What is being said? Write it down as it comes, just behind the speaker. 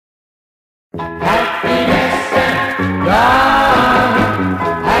Happiness and love,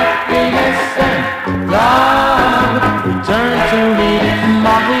 happiness and love. Return to me,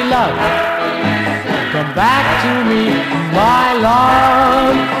 my love. Come back to me, my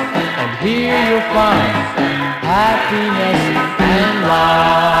love. And here you'll find happiness and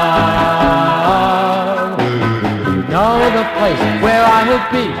love. You know the place where I will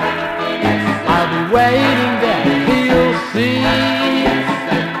be. I'll be waiting there, you'll see.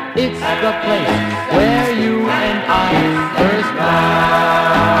 It's the place where you and I first met.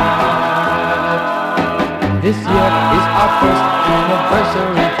 This year is our first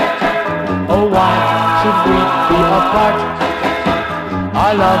anniversary. Oh, why should we be apart?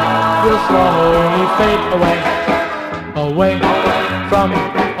 Our love will slowly fade away, away from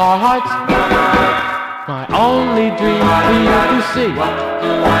our hearts. My only dream for you to see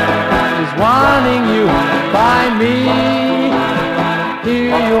is wanting you by me.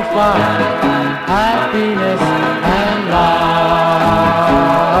 Here you'll find happiness and love.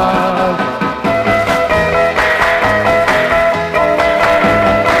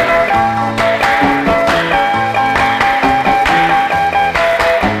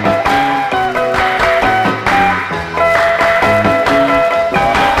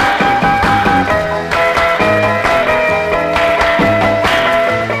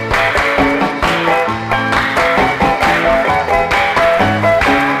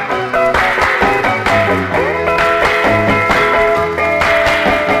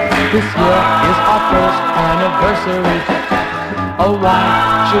 This year is our first anniversary. Oh, why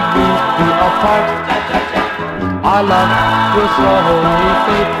should we be apart? Our love will slowly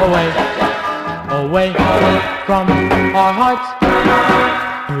fade away, away from our hearts.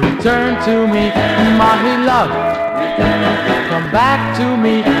 Return to me, my love. Come back to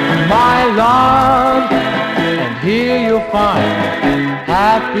me, my love. And here you'll find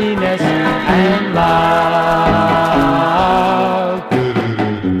happiness and love.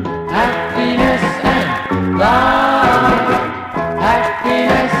 Happiness and love,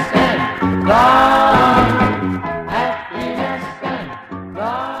 happiness and love.